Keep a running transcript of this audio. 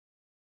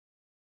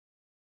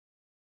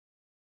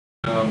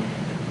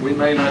We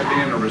may not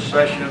be in a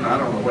recession. I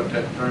don't know what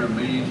that term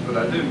means, but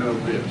I do know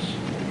this.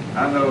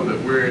 I know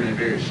that we're in a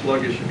very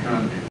sluggish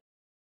economy.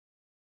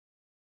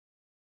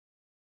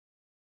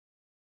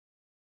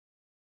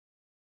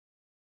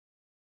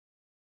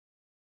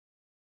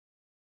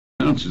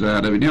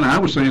 Out of it. I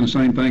was saying the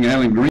same thing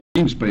Alan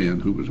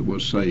Greenspan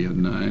was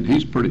saying, and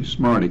he's a pretty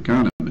smart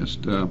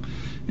economist.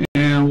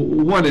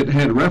 And what it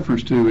had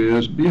reference to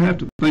is, you have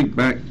to think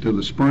back to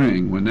the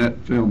spring when that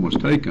film was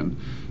taken.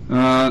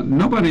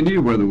 Nobody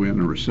knew whether we were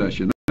in a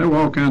recession. There were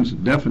all kinds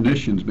of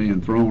definitions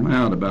being thrown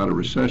out about a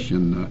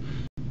recession.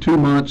 2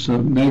 months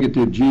of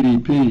negative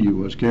GDP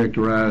was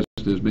characterized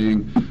as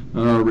being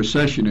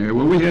recessionary.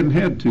 Well, we hadn't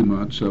had 2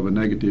 months of a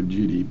negative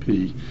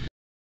GDP.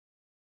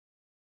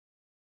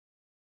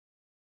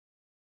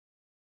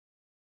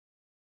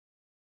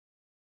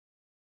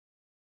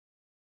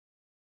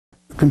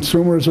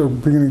 Consumers are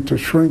beginning to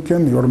shrink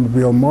in, the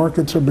automobile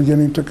markets are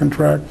beginning to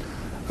contract,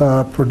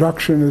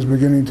 production is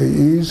beginning to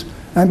ease,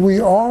 and we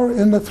are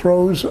in the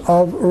throes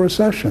of a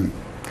recession.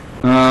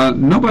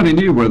 Nobody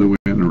knew whether we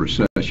were in a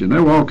recession.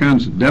 There were all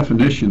kinds of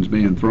definitions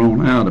being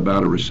thrown out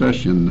about a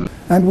recession.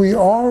 And we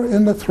are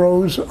in the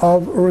throes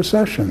of a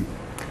recession.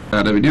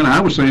 Out of it.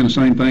 I was saying the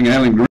same thing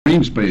Alan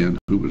Greenspan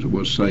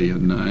was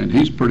saying, and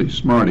he's a pretty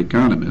smart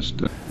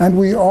economist. And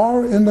we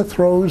are in the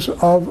throes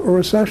of a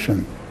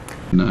recession.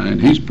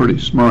 And he's a pretty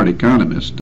smart economist.